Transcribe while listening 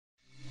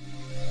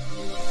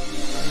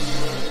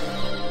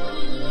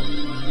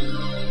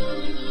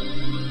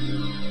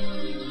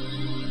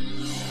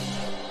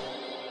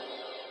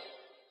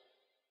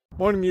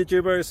Morning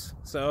YouTubers.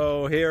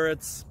 So here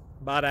it's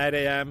about 8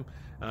 a.m.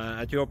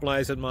 At your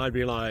place it might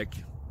be like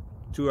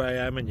 2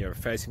 a.m. and you're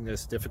facing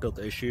this difficult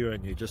issue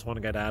and you just want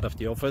to get out of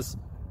the office.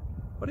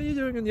 What are you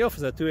doing in the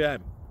office at 2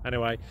 a.m.?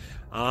 Anyway,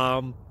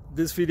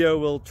 this video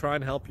will try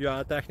and help you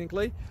out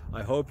technically.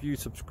 I hope you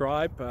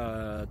subscribe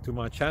to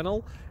my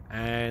channel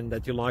and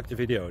that you like the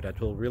video. That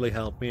will really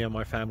help me and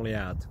my family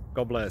out.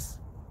 God bless.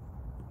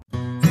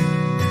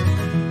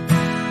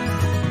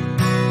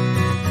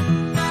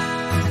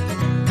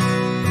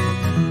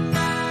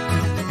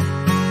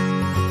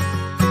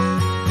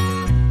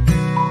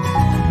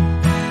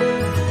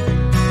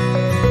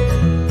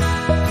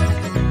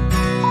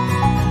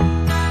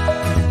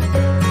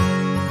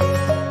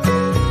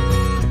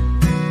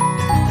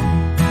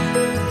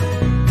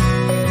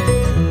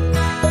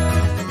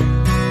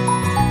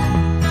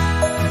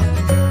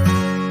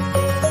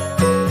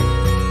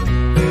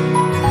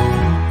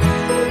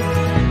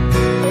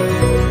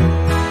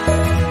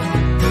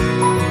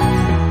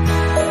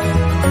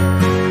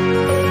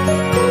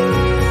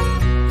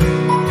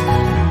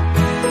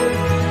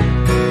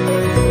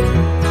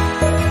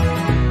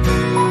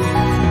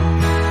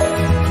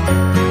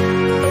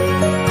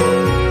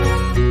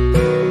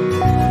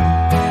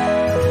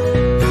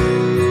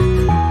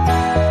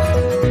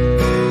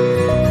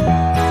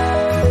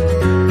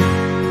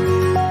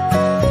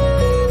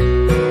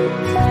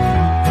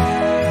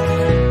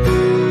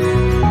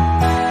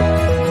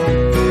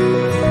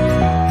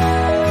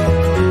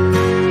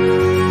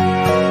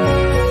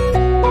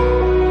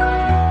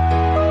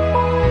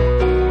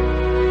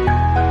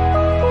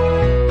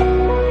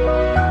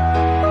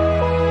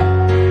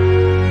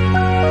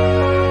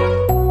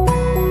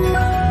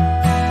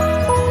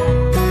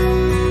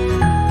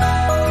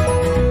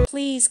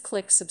 Please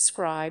click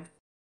subscribe.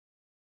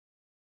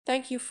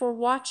 Thank you for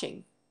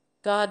watching.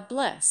 God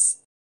bless.